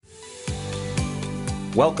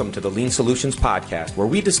Welcome to the Lean Solutions Podcast, where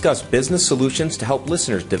we discuss business solutions to help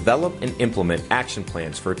listeners develop and implement action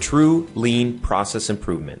plans for true lean process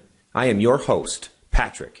improvement. I am your host,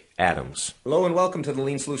 Patrick Adams. Hello and welcome to the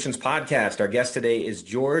Lean Solutions Podcast. Our guest today is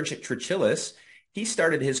George Trachilis. He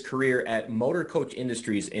started his career at Motor Coach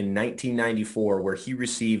Industries in 1994, where he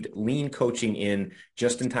received lean coaching in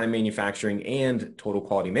just-in-time manufacturing and total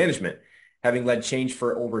quality management. Having led change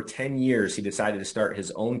for over 10 years, he decided to start his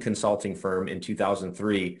own consulting firm in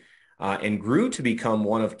 2003 and grew to become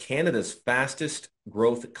one of Canada's fastest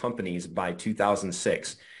growth companies by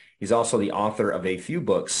 2006. He's also the author of a few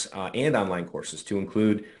books and online courses to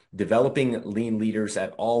include Developing Lean Leaders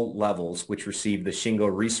at All Levels, which received the Shingo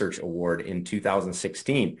Research Award in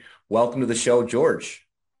 2016. Welcome to the show, George.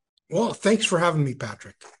 Well, thanks for having me,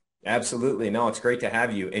 Patrick. Absolutely. No, it's great to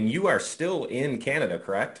have you. And you are still in Canada,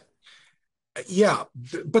 correct? Yeah,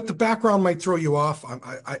 but the background might throw you off.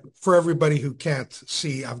 For everybody who can't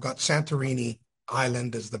see, I've got Santorini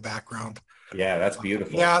Island as the background. Yeah, that's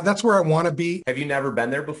beautiful. Yeah, that's where I want to be. Have you never been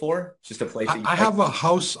there before? It's just a place that you I have a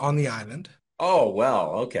house on the island. Oh, well,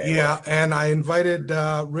 okay. Yeah, and I invited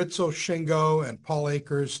Rizzo Shingo and Paul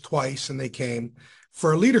Akers twice, and they came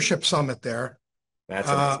for a leadership summit there. That's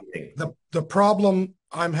amazing. The problem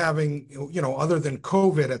I'm having, other than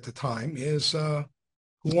COVID at the time, is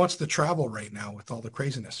who wants to travel right now with all the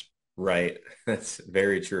craziness? Right. That's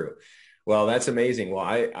very true. Well, that's amazing. Well,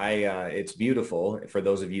 it's beautiful for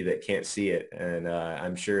those of you that can't see it. And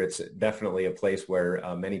I'm sure it's definitely a place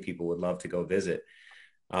where many people would love to go visit.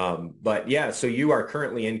 But yeah, so you are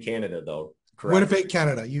currently in Canada though, correct? Winnipeg,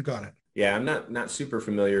 Canada. You got it. Yeah. I'm not super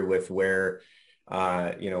familiar with where,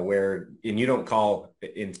 where, and you don't call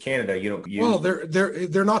in Canada, you don't use. Well,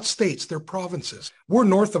 they're not states, they're provinces. We're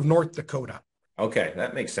north of North Dakota. Okay,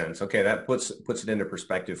 that makes sense. Okay, that puts it into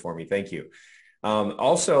perspective for me. Thank you.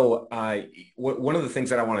 Also, one of the things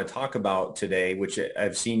that I want to talk about today, which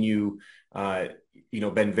I've seen you,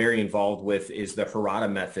 been very involved with, is the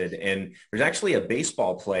Harada method. And there's actually a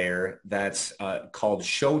baseball player that's called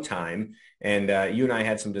Showtime. And you and I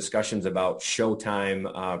had some discussions about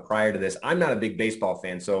Showtime prior to this. I'm not a big baseball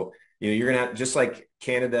fan, so you're gonna have, just like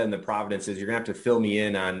Canada and the provinces, you're gonna have to fill me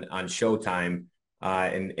in on Showtime.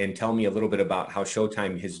 And tell me a little bit about how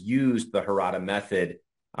Showtime has used the Harada method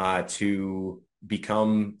to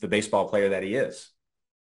become the baseball player that he is.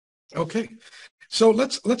 Okay, so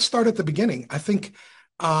let's start at the beginning. I think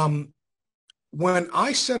when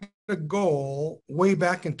I set a goal way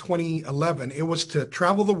back in 2011, it was to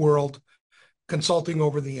travel the world consulting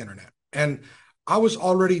over the internet. And I was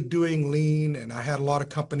already doing lean, and I had a lot of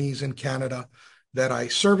companies in Canada that I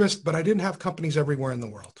serviced, but I didn't have companies everywhere in the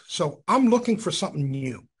world. So I'm looking for something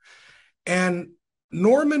new. And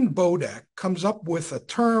Norman Bodek comes up with a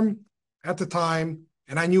term at the time,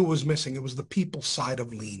 and I knew it was missing. It was the people side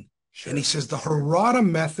of lean. Sure. And he says, the Harada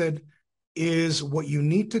method is what you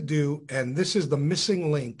need to do. And this is the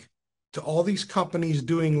missing link to all these companies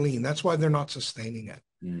doing lean. That's why they're not sustaining it.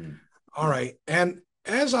 Mm. All right. And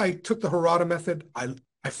as I took the Harada method, I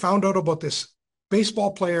found out about this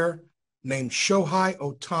baseball player named Shohei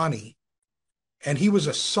Ohtani. And he was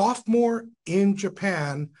a sophomore in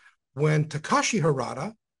Japan when Takashi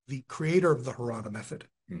Harada, the creator of the Harada method,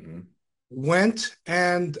 went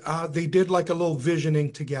and they did like a little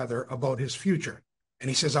visioning together about his future. And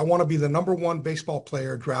he says, I want to be the number one baseball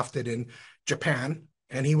player drafted in Japan.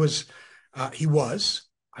 And he was,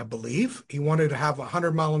 I believe, he wanted to have a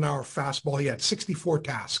 100-mile-an-hour fastball. He had 64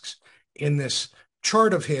 tasks in this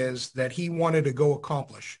chart of his that he wanted to go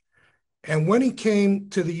accomplish. And when he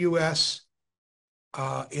came to the U.S.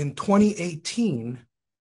 In 2018,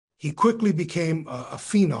 he quickly became a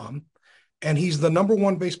phenom, and he's the number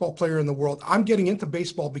one baseball player in the world. I'm getting into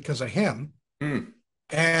baseball because of him,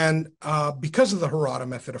 and because of the Harada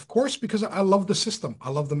method, of course, because I love the system.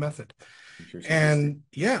 I love the method. And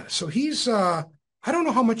yeah, so he's, I don't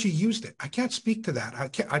know how much he used it. I can't speak to that. I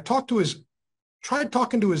tried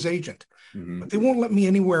talking to his agent, but they won't let me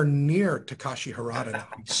anywhere near Takashi Harada now.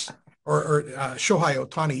 Or Shohei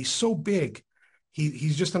Ohtani. He's so big.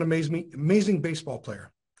 He's just an amazing baseball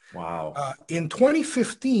player. Wow. In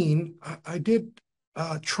 2015, I did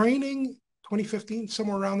training, 2015,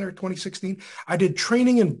 somewhere around there, 2016. I did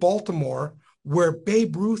training in Baltimore where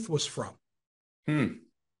Babe Ruth was from. And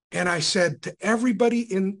I said to everybody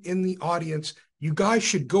in the audience, you guys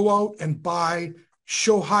should go out and buy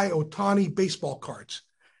Shohei Ohtani baseball cards.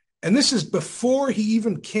 And this is before he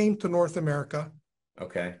even came to North America.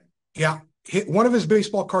 Okay. Yeah. One of his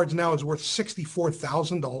baseball cards now is worth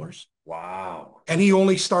 $64,000. Wow. And he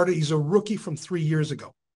only started, he's a rookie from 3 years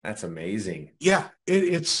ago. That's amazing. Yeah.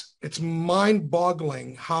 It's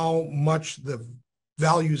mind-boggling how much the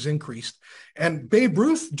values increased. And Babe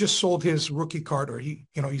Ruth just sold his rookie card, or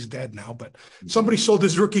he's dead now, but somebody sold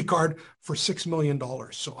his rookie card for $6 million.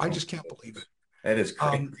 So I just can't believe it. That is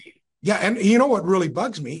crazy. Yeah. And you know what really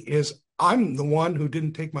bugs me is I'm the one who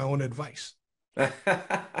didn't take my own advice.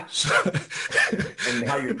 So, And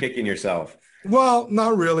now you're kicking yourself. well,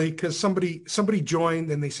 not really, because somebody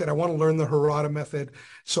joined and they said, I want to learn the Harada method.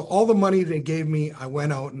 So all the money they gave me, I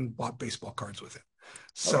went out and bought baseball cards with it.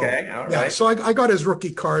 So Okay, all yeah, right. so I got his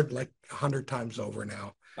rookie card like 100 times over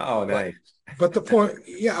now. Oh, nice. But the point,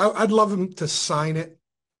 yeah, I'd love him to sign it.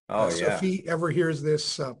 Oh, So if yeah. he ever hears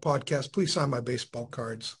this podcast, please sign my baseball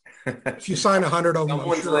cards. If you sign 100 of them, I'm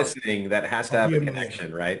Someone's sure listening that has to I'll have be a a millionaire.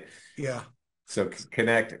 connection, right? Yeah. So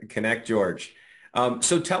connect George.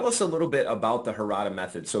 So tell us a little bit about the Harada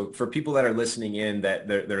method. So for people that are listening in that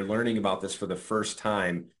they're learning about this for the first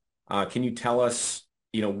time, can you tell us,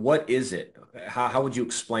 what is it? How would you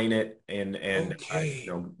explain it? And Okay.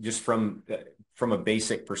 just from a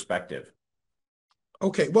basic perspective.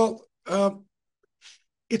 Okay. Well,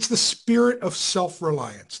 it's the spirit of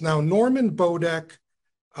self-reliance. Now, Norman Bodek,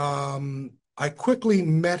 I quickly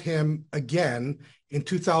met him again in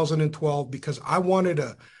 2012 because I wanted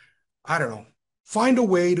to, I don't know, find a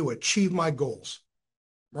way to achieve my goals,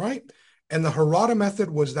 right? And the Harada method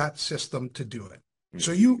was that system to do it.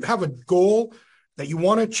 So you have a goal that you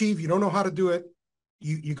want to achieve, you don't know how to do it,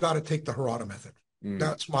 you got to take the Harada method.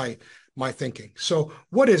 That's my thinking. So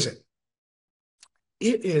what is it?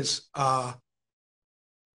 It is a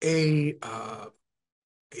it's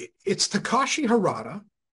Takashi Harada,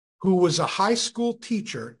 who was a high school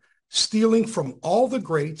teacher stealing from all the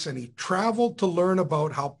greats, and he traveled to learn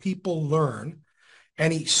about how people learn,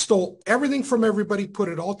 and he stole everything from everybody, put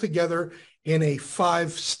it all together in a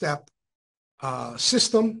 5-step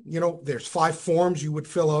system. There's 5 forms you would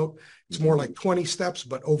fill out. It's more like 20 steps,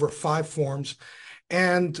 but over 5 forms.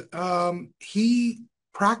 And he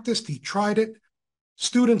practiced, he tried it.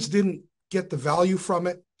 Students didn't get the value from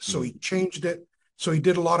it, so he changed it. So he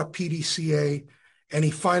did a lot of PDCA, and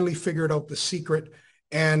he finally figured out the secret.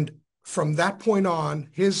 And from that point on,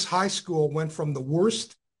 his high school went from the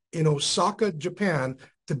worst in Osaka, Japan,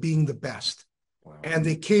 to being the best. Wow. And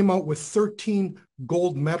they came out with 13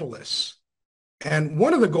 gold medalists. And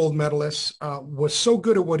one of the gold medalists was so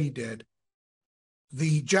good at what he did,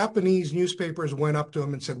 the Japanese newspapers went up to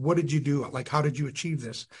him and said, what did you do? Like, how did you achieve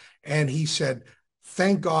this? And he said,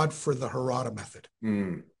 thank God for the Harada method.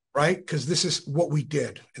 Right? Because this is what we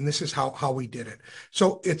did, and this is how we did it.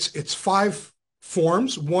 So it's 5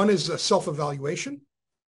 forms. One is a self-evaluation.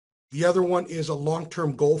 The other one is a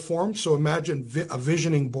long-term goal form. So imagine a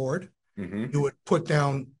visioning board. You would put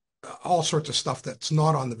down all sorts of stuff that's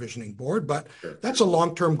not on the visioning board, but that's a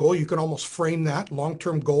long-term goal. You can almost frame that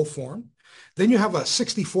long-term goal form. Then you have a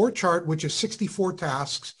 64 chart, which is 64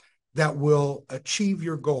 tasks that will achieve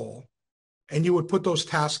your goal. And you would put those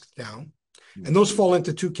tasks down. And those fall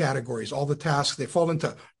into 2 categories. All the tasks, they fall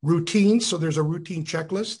into routines. So there's a routine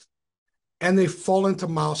checklist, and they fall into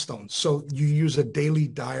milestones. So you use a daily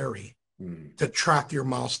diary to track your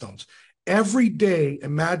milestones. Every day,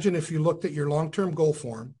 imagine if you looked at your long-term goal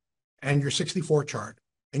form and your 64 chart,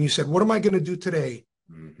 and you said, what am I going to do today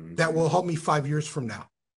that will help me 5 years from now?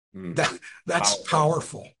 That's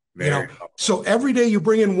powerful. So every day you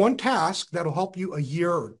bring in one task that'll help you a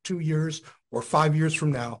year or 2 years or 5 years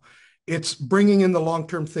from now. It's bringing in the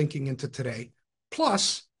long-term thinking into today,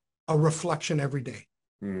 plus a reflection every day.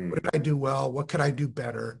 What did I do well? What could I do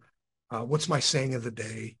better? What's my saying of the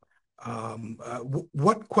day?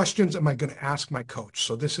 What questions am I going to ask my coach?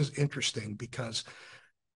 So this is interesting because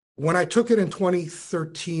when I took it in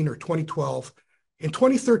 2013 or 2012, in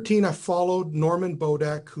 2013, I followed Norman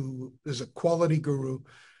Bodek, who is a quality guru,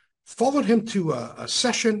 followed him to a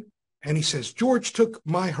session, and he says, George took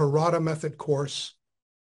my Harada method course,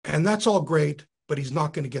 and that's all great, but he's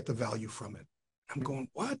not going to get the value from it. I'm going,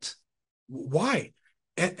 what? Why?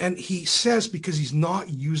 And he says, because he's not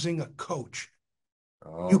using a coach.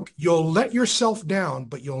 You'll let yourself down,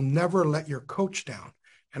 but you'll never let your coach down.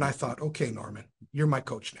 And I thought, okay, Norman, you're my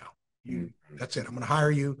coach now. That's it. I'm going to hire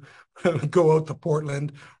you, go out to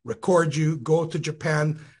Portland, record you, go out to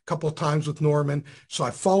Japan a couple of times with Norman. So I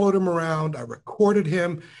followed him around, I recorded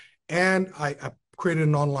him, and I created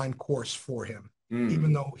an online course for him.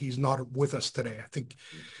 Even though he's not with us today. I think,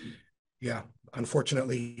 yeah,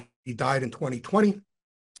 unfortunately, he died in 2020,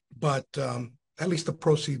 but at least the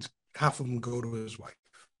proceeds, half of them go to his wife.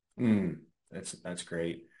 That's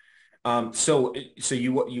great. So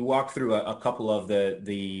you walk through a couple of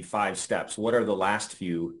the 5 steps. What are the last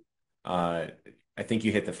few? I think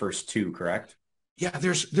you hit the first 2, correct? Yeah,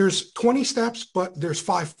 there's 20 steps, but there's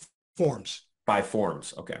 5 forms. 5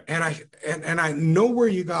 forms. Okay. And I know where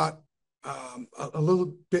you got a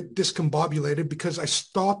little bit discombobulated because I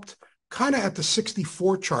stopped kind of at the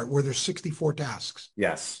 64 chart where there's 64 tasks.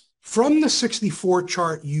 Yes. From the 64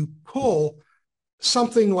 chart, you pull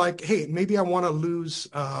something like, hey, maybe I want to lose,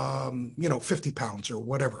 50 pounds or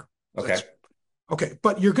whatever. Okay. Okay.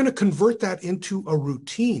 But you're going to convert that into a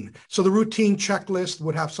routine. So the routine checklist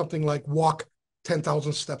would have something like walk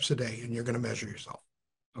 10,000 steps a day, and you're going to measure yourself.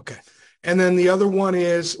 Okay. And then the other one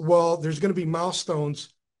is, well, there's going to be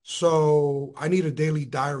milestones. So I need a daily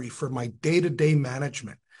diary for my day-to-day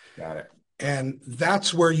management. Got it. And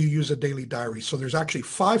that's where you use a daily diary. So there's actually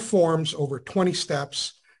 5 forms over 20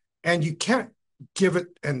 steps, and you can't give it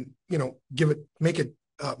and, make it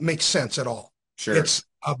make sense at all. Sure. It's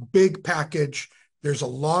a big package. There's a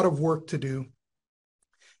lot of work to do.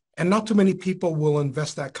 And not too many people will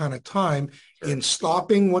invest that kind of time in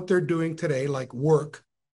stopping what they're doing today, like work,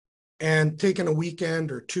 and taking a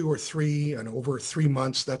weekend or 2 or 3, and over 3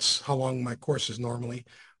 months, that's how long my course is normally,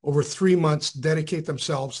 over 3 months, dedicate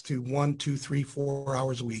themselves to 1, 2, 3, 4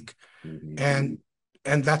 hours a week. And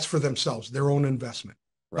that's for themselves, their own investment.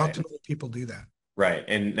 Right. Not too many people do that. Right.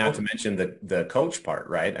 And not to mention the coach part,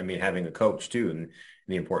 right? I mean, having a coach too, and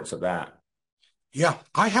the importance of that. Yeah.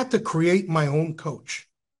 I had to create my own coach,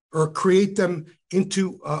 or create them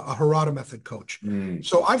into a Harada method coach.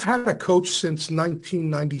 So I've had a coach since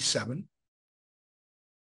 1997,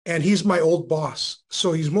 and he's my old boss.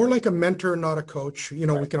 So he's more like a mentor, not a coach. We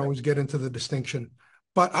can always get into the distinction.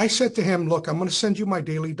 But I said to him, look, I'm going to send you my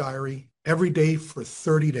daily diary every day for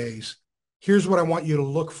 30 days. Here's what I want you to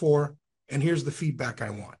look for, and here's the feedback I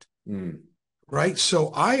want. Right?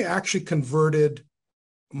 So I actually converted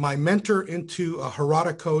my mentor into a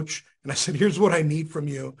Harada coach, and I said, here's what I need from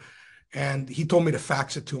you. And he told me to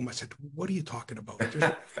fax it to him. I said, what are you talking about?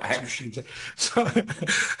 There's fax machines. So,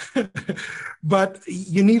 but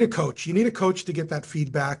you need a coach. You need a coach to get that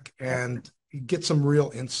feedback and get some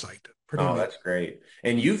real insight. That's great.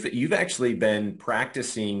 And you've actually been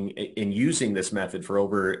practicing and using this method for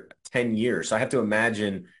over 10 years. So I have to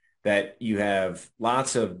imagine that you have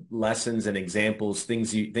lots of lessons and examples,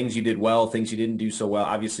 things you did well, things you didn't do so well.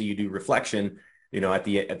 Obviously, you do reflection, at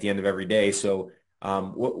the end of every day. So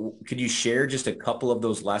could you share just a couple of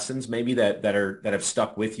those lessons maybe that have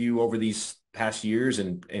stuck with you over these past years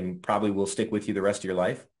and probably will stick with you the rest of your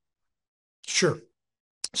life? Sure.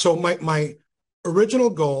 So my original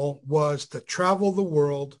goal was to travel the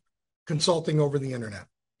world consulting over the internet.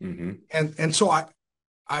 And so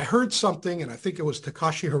I heard something, and I think it was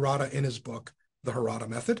Takashi Harada in his book, The Harada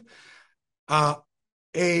Method.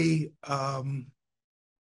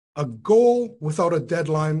 A goal without a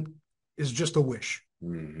deadline is just a wish.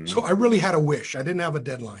 So I really had a wish. I didn't have a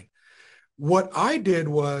deadline. What I did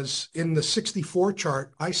was, in the 64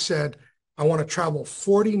 chart, I said, I want to travel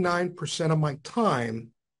 49% of my time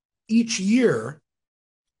each year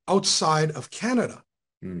outside of Canada.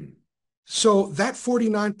 So that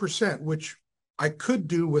 49%, which I could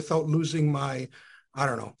do without losing my, I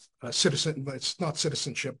don't know, citizen, but it's not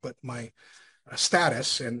citizenship, but my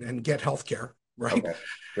status and get healthcare, right? Okay,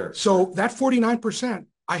 sure. So that 49%,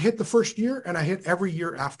 I hit the first year, and I hit every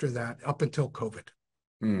year after that up until COVID.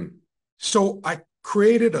 So I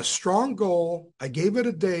created a strong goal. I gave it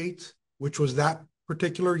a date, which was that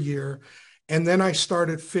particular year. And then I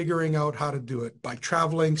started figuring out how to do it by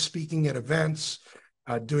traveling, speaking at events,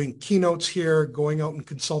 doing keynotes here, going out and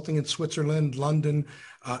consulting in Switzerland, London,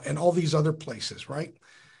 and all these other places, right?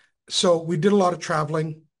 So we did a lot of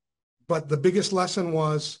traveling, but the biggest lesson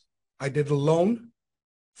was I did it alone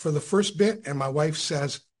for the first bit, and my wife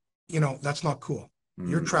says, that's not cool.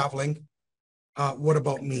 You're traveling. What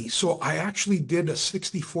about me? So I actually did a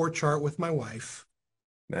 64 chart with my wife.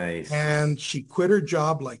 Nice. And she quit her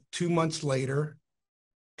job like 2 months later,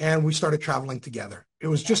 and we started traveling together. It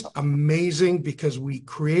was just amazing because we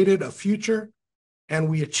created a future and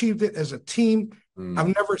we achieved it as a team. I've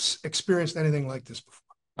never experienced anything like this before.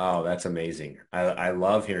 Oh, that's amazing. I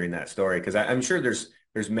love hearing that story, because I'm sure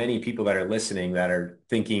there's many people that are listening that are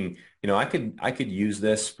thinking, I could use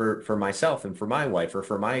this for myself and for my wife or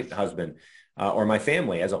for my husband or my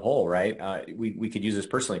family as a whole, right? We could use this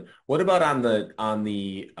personally. What about on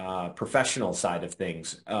the professional side of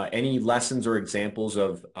things? Any lessons or examples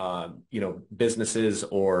of businesses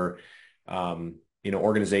or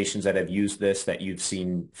organizations that have used this that you've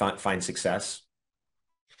seen find success?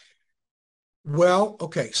 Well,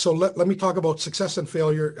 okay. So let me talk about success and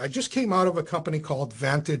failure. I just came out of a company called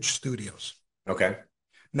Vantage Studios. Okay.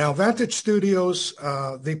 Now, Vantage Studios,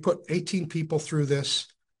 they put 18 people through this.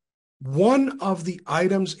 One of the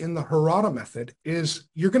items in the Harada method is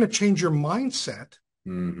you're going to change your mindset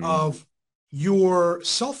of your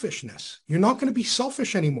selfishness. You're not going to be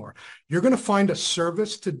selfish anymore. You're going to find a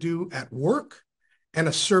service to do at work and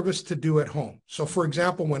a service to do at home. So for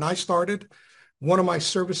example, when I started, one of my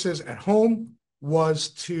services at home was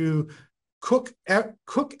to cook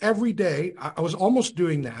every day. I was almost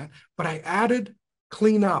doing that, but I added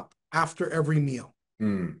clean up after every meal.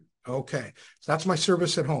 Mm. Okay. So that's my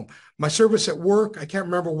service at home. My service at work, I can't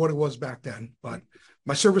remember what it was back then, but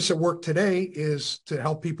my service at work today is to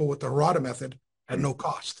help people with the Harada method at no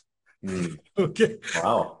cost. Mm. Okay.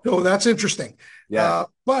 Wow. So that's interesting. Yeah.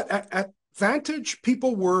 But at Vantage,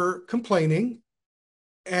 people were complaining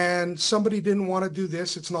and somebody didn't want to do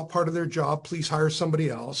this. It's not part of their job. Please hire somebody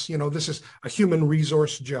else. You know, this is a human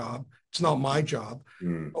resource job. It's not my job.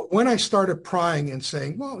 Mm. But when I started prying and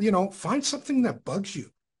saying, well, you know, find something that bugs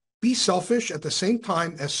you. Be selfish at the same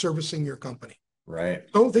time as servicing your company. Right.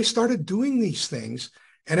 So they started doing these things,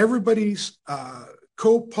 and everybody's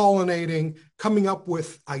co-pollinating, coming up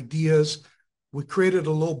with ideas. We created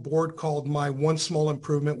a little board called My One Small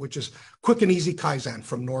Improvement, which is quick and easy Kaizen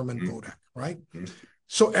from Norman Bodak, right?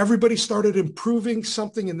 So everybody started improving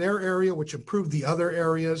something in their area, which improved the other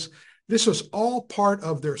areas. This was all part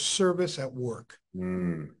of their service at work,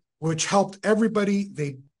 which helped everybody.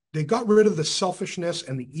 They got rid of the selfishness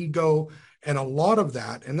and the ego and a lot of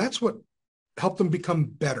that. And that's what helped them become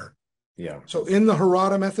better. Yeah. So in the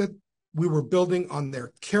Harada method, we were building on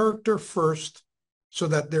their character first so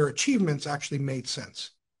that their achievements actually made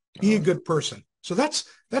sense. Be a good person. So that's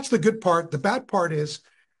the good part. The bad part is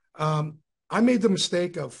I made the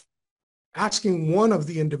mistake of asking one of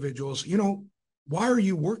the individuals, you know, why are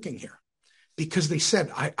you working here? Because they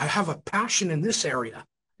said, I have a passion in this area.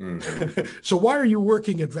 Mm-hmm. So why are you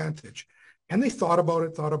working at Vantage? And they thought about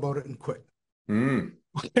it and quit. Mm.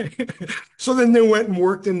 So then they went and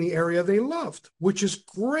worked in the area they loved, which is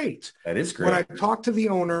great. That is great. When I talked to the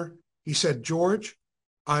owner, he said, George,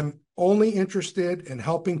 I'm only interested in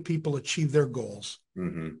helping people achieve their goals.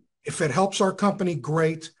 Mm-hmm. If it helps our company,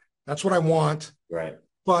 great. That's what I want. Right.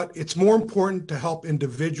 But it's more important to help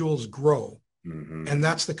individuals grow. Mm-hmm. And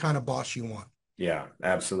that's the kind of boss you want. Yeah,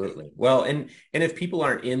 absolutely. Well, and if people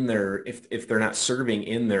aren't in their, if they're not serving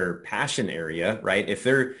in their passion area, right? If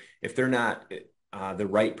they're not the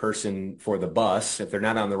right person for the bus, if they're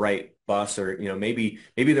not on the right bus, or you know, maybe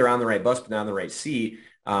they're on the right bus but not on the right seat.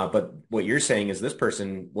 But what you're saying is this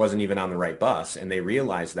person wasn't even on the right bus, and they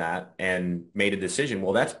realized that and made a decision.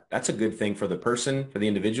 Well, that's a good thing for the person, for the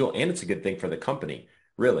individual, and it's a good thing for the company,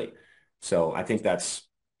 really. So I think that's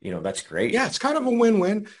great. Yeah, it's kind of a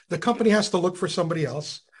win-win. The company has to look for somebody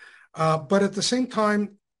else. But at the same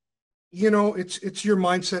time, you know, it's your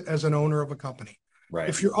mindset as an owner of a company. Right.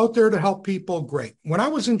 If you're out there to help people, great. When I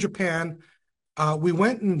was in Japan, we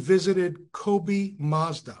went and visited Kobe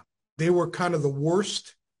Mazda. They were kind of the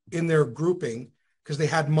worst in their grouping because they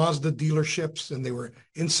had Mazda dealerships and they were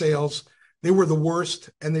in sales. They were the worst,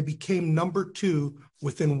 and they became number 2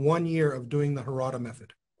 within 1 year of doing the Harada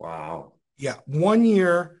method. Wow. Yeah, 1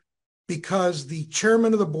 year, because the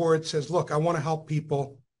chairman of the board says, look, I want to help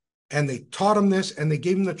people. And they taught them this, and they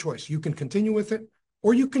gave them the choice. You can continue with it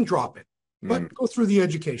or you can drop it, but go through the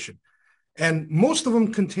education. And most of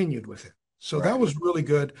them continued with it. So that was really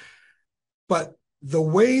good. But the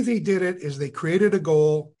way they did it is they created a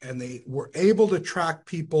goal and they were able to track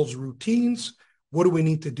people's routines. What do we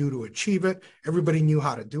need to do to achieve it? Everybody knew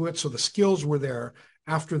how to do it. So the skills were there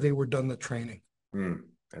after they were done the training.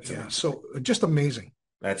 That's amazing. So just amazing.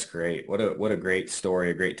 That's great. What a great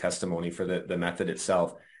story, a great testimony for the method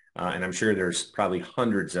itself. And I'm sure there's probably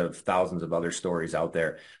hundreds of thousands of other stories out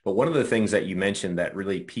there. But one of the things that you mentioned that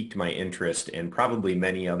really piqued my interest, and probably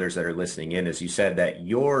many others that are listening in, is you said that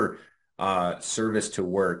your service to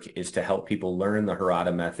work is to help people learn the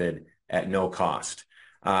Harada method at no cost.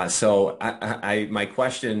 So my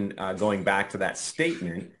question, going back to that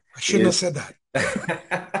statement, I shouldn't have said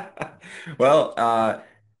that. Well,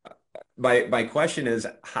 my question is,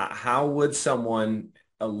 how would someone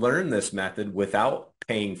learn this method without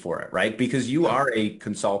paying for it, right? Because you are a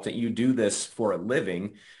consultant, you do this for a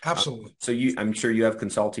living. Absolutely. So I'm sure you have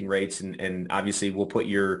consulting rates, and obviously we'll put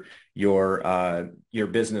your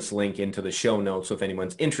business link into the show notes. So if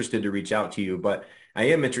anyone's interested to reach out to you, but I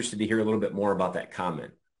am interested to hear a little bit more about that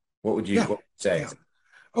comment. What would you say? Yeah.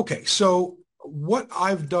 Okay. So what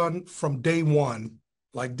I've done from day one,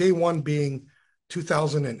 like day one being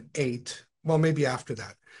 2008, well, maybe after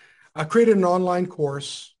that, I created an online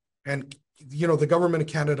course, and, you know, the government of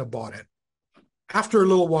Canada bought it. After a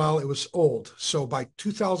little while, it was old. So by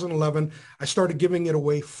 2011, I started giving it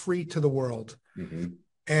away free to the world. Mm-hmm.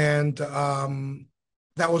 And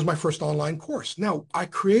that was my first online course. Now, I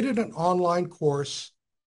created an online course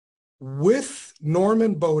with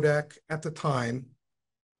Norman Bodek at the time,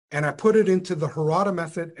 and I put it into the Harada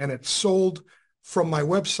method, and it sold from my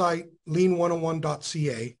website,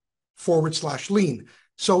 lean101.ca/lean.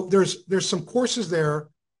 So there's some courses there.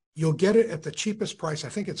 You'll get it at the cheapest price. I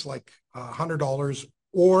think it's like $100,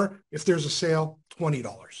 or if there's a sale,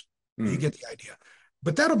 $20. You get the idea.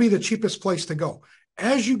 But that'll be the cheapest place to go.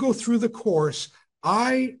 As you go through the course,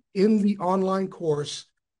 in the online course,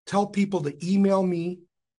 tell people to email me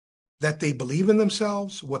that they believe in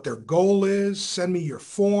themselves, what their goal is, send me your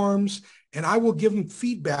forms, and I will give them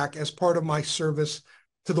feedback as part of my service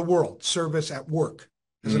to the world, service at work,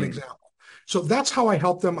 as an example. So that's how I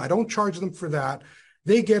help them. I don't charge them for that.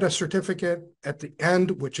 They get a certificate at the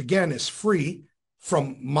end, which again is free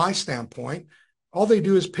from my standpoint. All they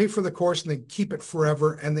do is pay for the course and they keep it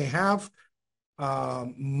forever. And they have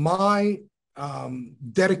my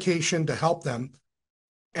dedication to help them.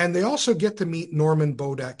 And they also get to meet Norman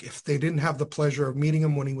Bodek if they didn't have the pleasure of meeting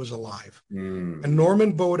him when he was alive. And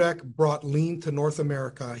Norman Bodek brought lean to North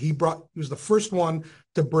America. He was the first one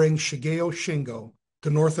to bring Shigeo Shingo to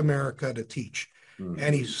North America to teach.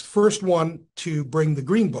 And he's the first one to bring the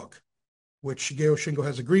Green Book, which Shigeo Shingo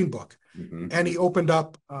has a Green Book. And he opened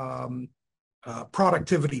up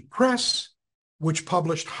Productivity Press, which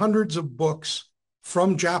published hundreds of books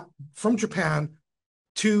from Japan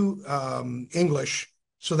to English,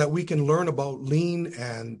 so that we can learn about lean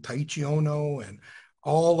and Taiichi Ono and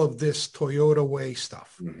all of this Toyota way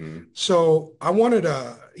stuff. So I wanted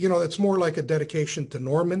it's more like a dedication to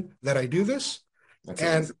Norman that I do this.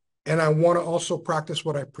 And I want to also practice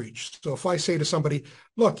what I preach. So if I say to somebody,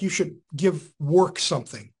 look, you should give work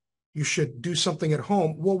something, you should do something at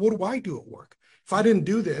home. Well, what do I do at work? If I didn't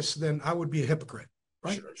do this, then I would be a hypocrite,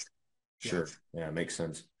 right? Sure. Yeah, it makes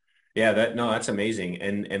sense. Yeah, that's amazing.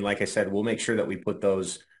 And like I said, we'll make sure that we put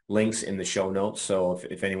those links in the show notes. So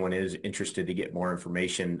if anyone is interested to get more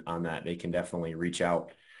information on that, they can definitely reach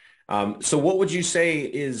out. So what would you say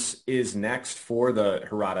is next for the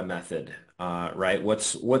Harada method? Right?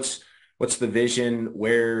 What's the vision?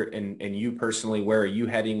 Where and you personally, where are you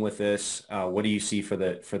heading with this? What do you see for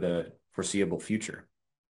the foreseeable future?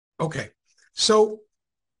 Okay. So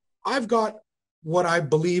I've got what I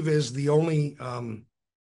believe is the only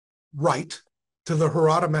right to the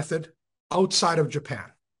Harada method outside of Japan.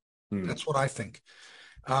 That's what I think.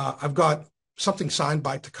 I've got something signed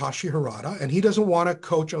by Takashi Harada, and he doesn't want to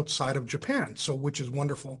coach outside of Japan, which is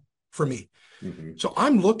wonderful for me. So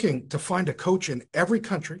I'm looking to find a coach in every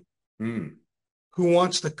country who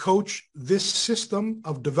wants to coach this system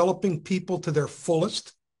of developing people to their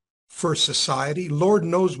fullest for society. Lord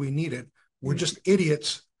knows we need it. We're just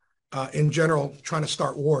idiots in general trying to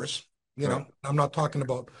start wars. I'm not talking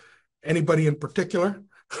about anybody in particular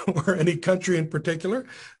or any country in particular.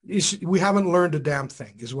 We haven't learned a damn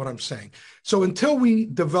thing, is what I'm saying. So until we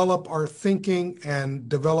develop our thinking and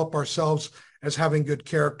develop ourselves as having good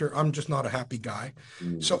character, I'm just not a happy guy.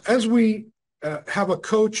 So as we have a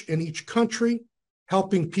coach in each country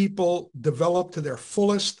helping people develop to their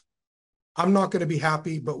fullest, I'm not going to be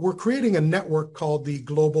happy, but we're creating a network called the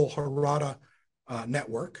Global Harada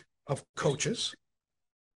Network of coaches.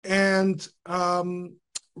 And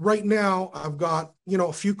right now I've got,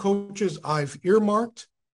 a few coaches I've earmarked,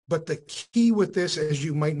 but the key with this, as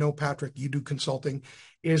you might know, Patrick, you do consulting,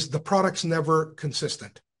 is the product's never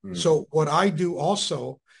consistent. So what I do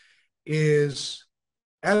also is,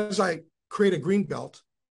 as I create a green belt,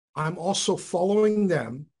 I'm also following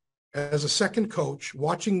them as a second coach,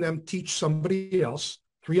 watching them teach somebody else,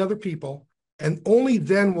 3 other people, and only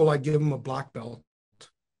then will I give them a black belt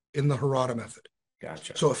in the Harada method.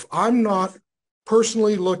 Gotcha. So if I'm not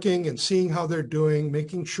personally looking and seeing how they're doing,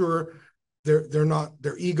 making sure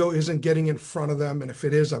their ego isn't getting in front of them, and if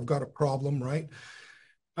it is, I've got a problem, right?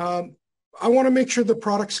 I want to make sure the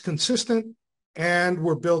product's consistent and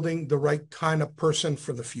we're building the right kind of person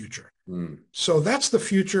for the future. So that's the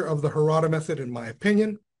future of the Harada method, in my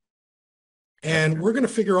opinion. And we're going to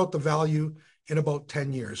figure out the value in about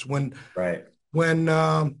 10 years. When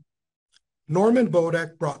Norman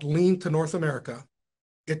Bodek brought lean to North America,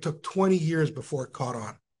 it took 20 years before it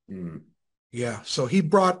caught on. Yeah. So he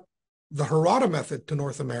brought the Harada method to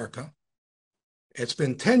North America. It's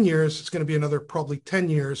been 10 years. It's going to be another probably 10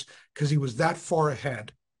 years because he was that far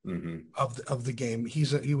ahead of the game.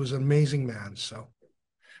 He was an amazing man. So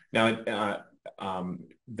now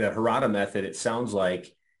the Harada method, it sounds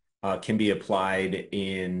like can be applied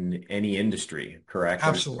in any industry, correct?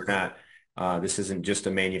 Absolutely. We're not, this isn't just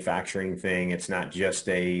a manufacturing thing. It's not just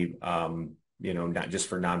not just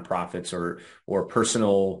for nonprofits or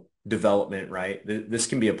personal development, right? This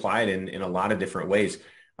can be applied in a lot of different ways.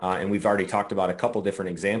 and we've already talked about a couple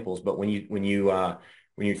different examples. But when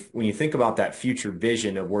you think about that future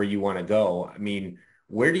vision of where you want to go, I mean,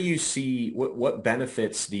 where do you see what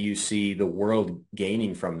benefits do you see the world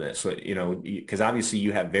gaining from this? So, because obviously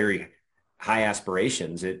you have very high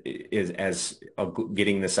aspirations. It is as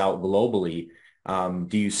getting this out globally.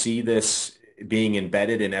 Do you see this being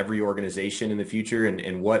embedded in every organization in the future,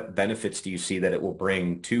 and what benefits do you see that it will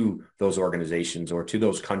bring to those organizations or to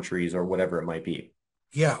those countries or whatever it might be?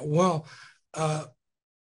 Yeah, well, uh,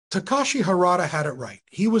 Takashi Harada had it right.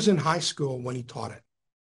 He was in high school when he taught it.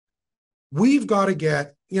 We've got to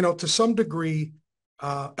get, to some degree,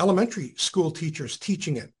 elementary school teachers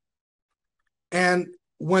teaching it. And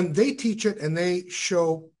when they teach it and they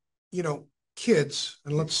show, kids,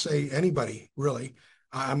 and let's say anybody really,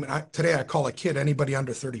 today I call a kid anybody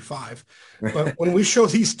under 35, but when we show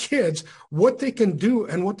these kids what they can do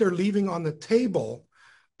and what they're leaving on the table,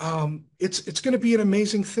 it's going to be an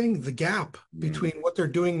amazing thing, the gap between what they're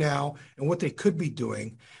doing now and what they could be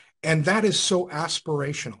doing. And that is so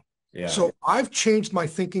aspirational. Yeah. So I've changed my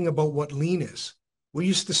thinking about what lean is. We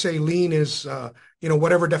used to say lean is,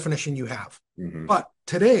 whatever definition you have. Mm-hmm. But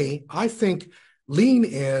today, I think lean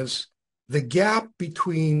is the gap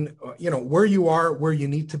between, where you are, where you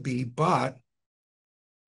need to be, but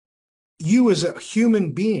you as a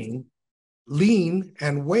human being, lean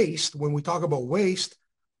and waste, when we talk about waste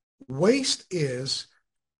is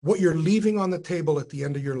what you're leaving on the table at the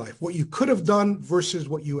end of your life, what you could have done versus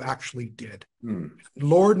what you actually did. Mm.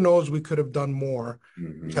 Lord knows we could have done more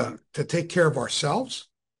Mm-hmm. to take care of ourselves,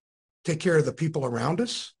 take care of the people around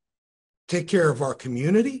us, take care of our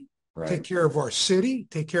community, Right. take care of our city,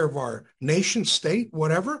 take care of our nation, state,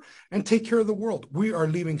 whatever, and take care of the world. We are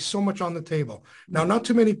leaving so much on the table. Now, not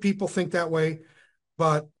too many people think that way,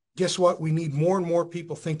 but guess what? We need more and more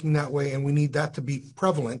people thinking that way, and we need that to be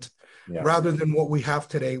prevalent rather than what we have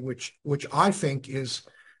today, which I think is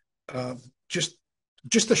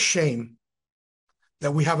just a shame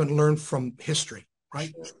that we haven't learned from history,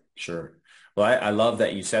 right? Sure. Well, I love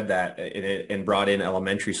that you said that and brought in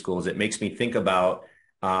elementary schools. It makes me think about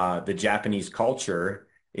the Japanese culture,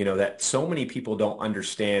 that so many people don't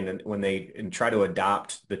understand, and when they try to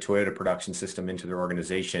adopt the Toyota production system into their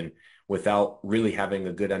organization without really having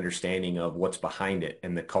a good understanding of what's behind it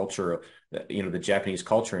and the culture of, the Japanese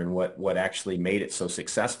culture and what actually made it so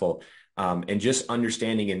successful. And just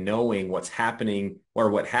understanding and knowing what's happening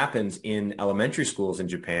or what happens in elementary schools in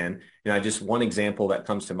Japan. Just one example that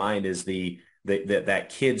comes to mind is that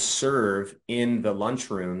kids serve in the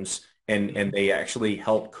lunchrooms and they actually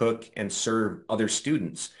help cook and serve other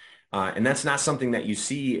students. And that's not something that you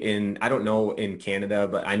see I don't know in Canada,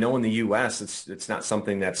 but I know in the US, it's not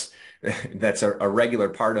something that's a regular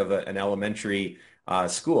part of an elementary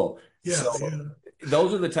school. Yeah, So yeah.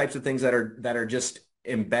 those are the types of things that are just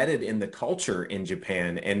embedded in the culture in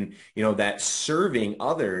Japan. And, that serving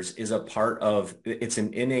others is it's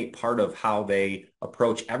an innate part of how they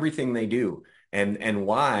approach everything they do and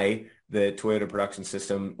why the Toyota production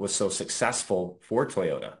system was so successful for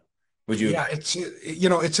Toyota. Would you? Yeah,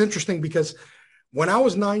 it's interesting because when I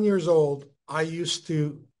was 9 years old, I used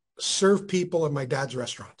to serve people at my dad's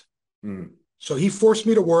restaurant. Mm. So he forced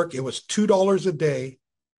me to work. It was $2 a day.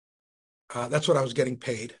 That's what I was getting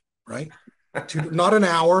paid, right? Not an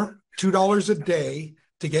hour, $2 a day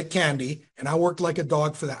to get candy. And I worked like a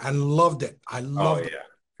dog for that. I loved it. I loved it. Yeah,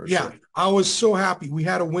 for Yeah, sure. I was so happy. We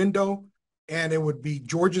had a window and it would be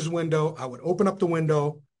George's window. I would open up the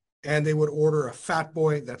window and they would order a Fat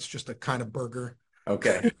Boy. That's just a kind of burger.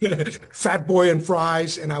 Okay. Fat Boy and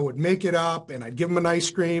fries. And I would make it up and I'd give them an ice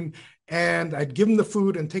cream and I'd give them the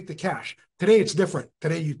food and take the cash. Today, it's different.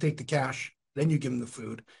 Today, you take the cash, then you give them the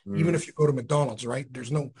food. Even if you go to McDonald's, right?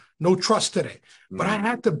 There's no trust today. But I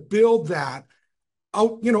had to build that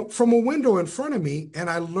out, from a window in front of me. And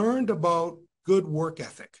I learned about good work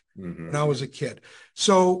ethic when I was a kid.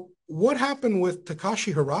 So what happened with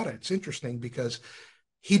Takashi Harada? It's interesting because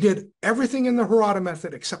he did everything in the Harada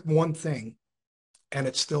method except one thing, and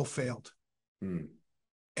it still failed.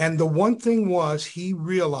 And the one thing was he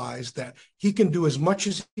realized that he can do as much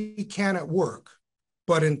as he can at work,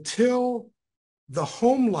 but until the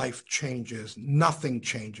home life changes, nothing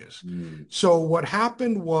changes. So what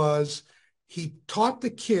happened was he taught the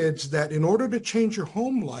kids that in order to change your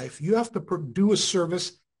home life, you have to do a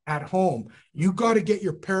service at home. You got to get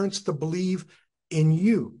your parents to believe in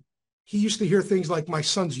you. He used to hear things like, my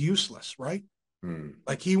son's useless, right?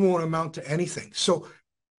 Like he won't amount to anything. So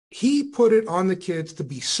he put it on the kids to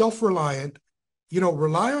be self-reliant,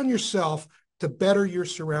 rely on yourself to better your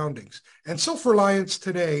surroundings. And self-reliance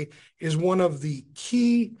today is one of the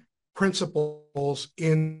key principles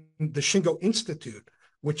in the Shingo Institute.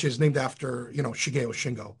 which is named after, Shigeo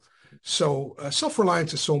Shingo. So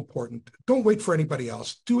self-reliance is so important. Don't wait for anybody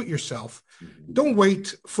else. Do it yourself. Don't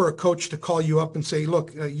wait for a coach to call you up and say,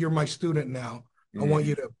 look, you're my student now. I want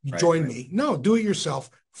you to join me. No, do it yourself.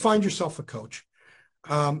 Find yourself a coach.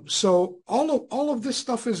 So all of this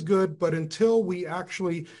stuff is good, but until we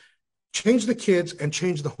actually change the kids and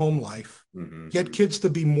change the home life, get kids to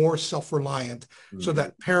be more self-reliant so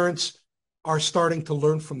that parents are starting to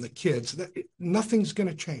learn from the kids, nothing's going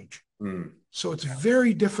to change. So it's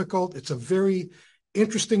very difficult. It's a very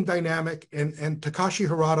interesting dynamic. And Takashi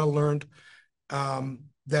Harada learned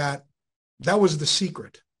that was the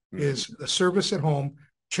secret, is the service at home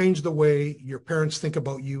changed the way your parents think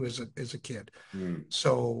about you as a kid.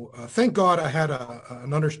 So thank God I had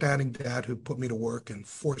an understanding dad who put me to work and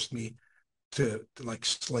forced me to like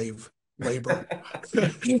slave labor.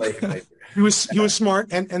 He was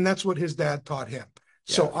smart, and that's what his dad taught him.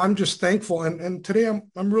 So I'm just thankful, and today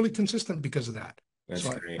I'm really consistent because of that. That's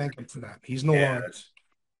so great. I thank him for that. He's no longer.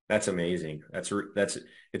 That's amazing.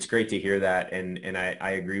 It's great to hear that, and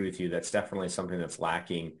I agree with you. That's definitely something that's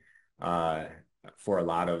lacking for a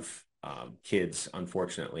lot of kids,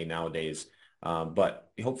 unfortunately, nowadays.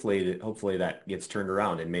 But hopefully that gets turned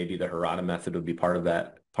around, and maybe the Harada method would be part of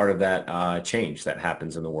that change that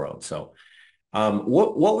happens in the world. So,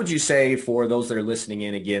 what would you say for those that are listening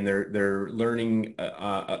in? Again, they're learning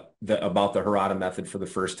about the Harada method for the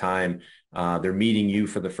first time. They're meeting you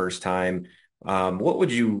for the first time. What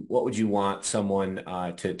would you want someone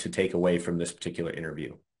to take away from this particular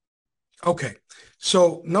interview? Okay,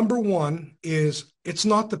 so number one is it's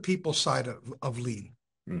not the people side of lean.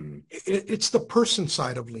 It's the person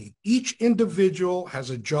side of lean. Each individual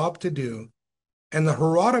has a job to do, and the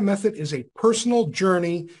Harada method is a personal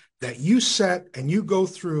journey that you set and you go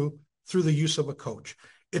through the use of a coach.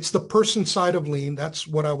 It's the person side of lean. That's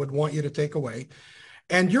what I would want you to take away.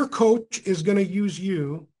 And your coach is going to use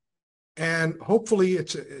you, and hopefully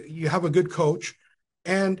you have a good coach,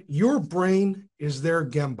 and your brain is their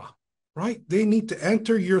Gemba, right? They need to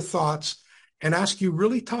enter your thoughts and ask you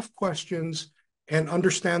really tough questions and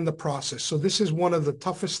understand the process. So this is one of the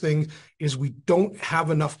toughest things, is we don't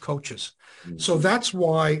have enough coaches. So that's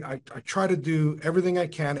why I try to do everything I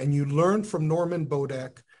can. And you learn from Norman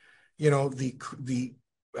Bodek, the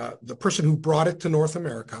person who brought it to North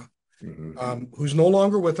America, who's no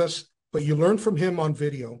longer with us, but you learn from him on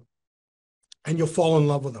video, and you'll fall in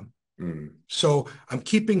love with him. So I'm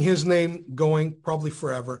keeping his name going probably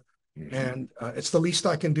forever. And it's the least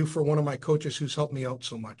I can do for one of my coaches who's helped me out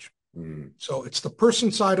so much. So it's the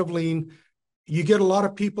person side of lean. You get a lot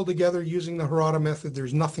of people together using the Harada method.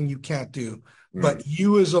 There's nothing you can't do, but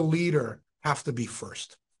you as a leader have to be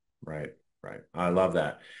first. Right. I love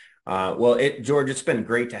that. Well, George, it's been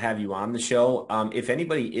great to have you on the show. If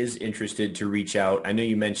anybody is interested to reach out, I know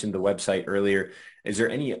you mentioned the website earlier. Are there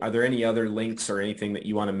any other links or anything that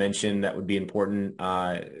you want to mention that would be important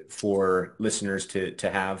for listeners to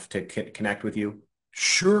have to connect with you?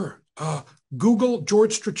 Sure. Google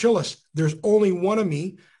George Trachilis. There's only one of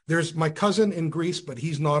me. There's my cousin in Greece, but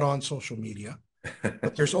he's not on social media.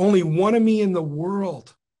 But there's only one of me in the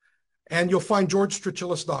world. And you'll find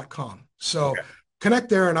georgetrachilis.com. So connect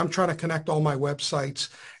there, and I'm trying to connect all my websites.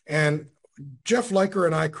 And Jeff Leiker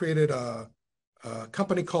and I created a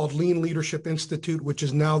company called Lean Leadership Institute, which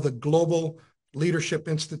is now the Global Leadership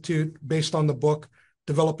Institute, based on the book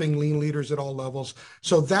Developing Lean Leaders at All Levels.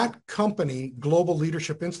 So that company, Global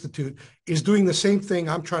Leadership Institute, is doing the same thing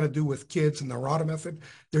I'm trying to do with kids in the Harada method.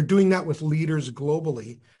 They're doing that with leaders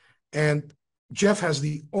globally. And Jeff has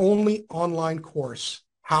the only online course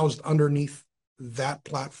housed underneath that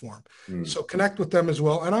platform. So connect with them as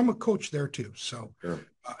well. And I'm a coach there too. So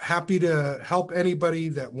happy to help anybody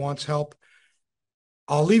that wants help.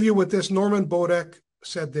 I'll leave you with this. Norman Bodek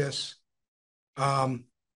said this.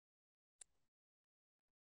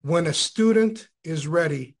 When a student is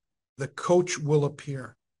ready, the coach will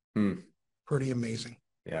appear. Pretty amazing.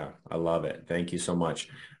 Yeah, I love it. Thank you so much.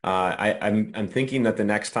 I'm thinking that the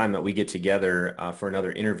next time that we get together for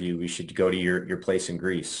another interview, we should go to your place in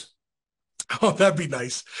Greece. Oh, that'd be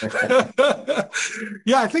nice.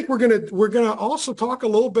 Yeah, I think we're gonna also talk a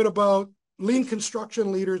little bit about lean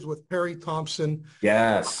construction leaders with Perry Thompson.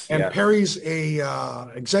 Yes. And Perry's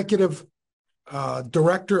a executive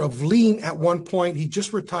director of Lean at one point. He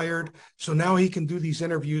just retired, so now he can do these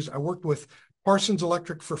interviews. I worked with Parsons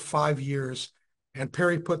Electric for 5 years, and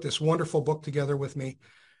Perry put this wonderful book together with me.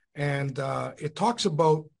 And it talks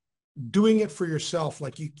about doing it for yourself.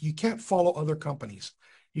 Like you can't follow other companies.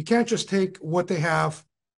 You can't just take what they have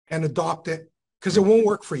and adopt it, because it won't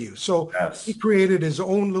work for you. So he created his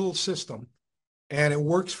own little system. and it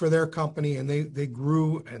works for their company, and they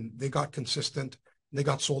grew and they got consistent. They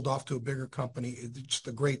got sold off to a bigger company. It's just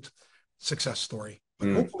a great success story.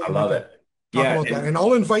 But hopefully I love it. Talk about that. And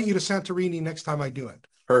I'll invite you to Santorini next time I do it.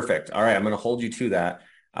 Perfect. All right. I'm going to hold you to that.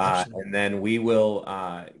 And then we will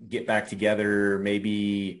get back together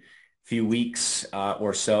maybe a few weeks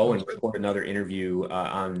or so and record another interview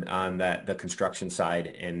on the construction side.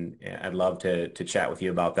 And I'd love to chat with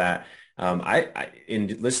you about that.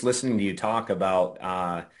 In listening to you talk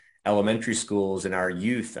about elementary schools and our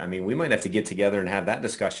youth, I mean, we might have to get together and have that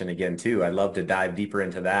discussion again too. I'd love to dive deeper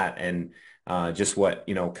into that and just what,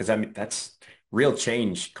 because I mean, that's real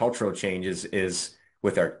change, cultural change is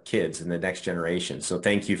with our kids and the next generation. So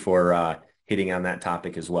thank you for hitting on that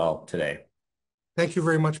topic as well today. Thank you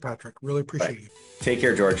very much, Patrick. Really appreciate you. Take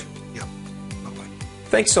care, George. Yeah. Bye-bye.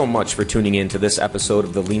 Thanks so much for tuning in to this episode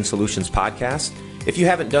of the Lean Solutions Podcast. If you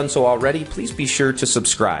haven't done so already, please be sure to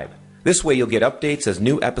subscribe. This way you'll get updates as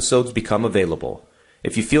new episodes become available.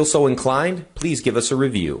 If you feel so inclined, please give us a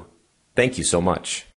review. Thank you so much.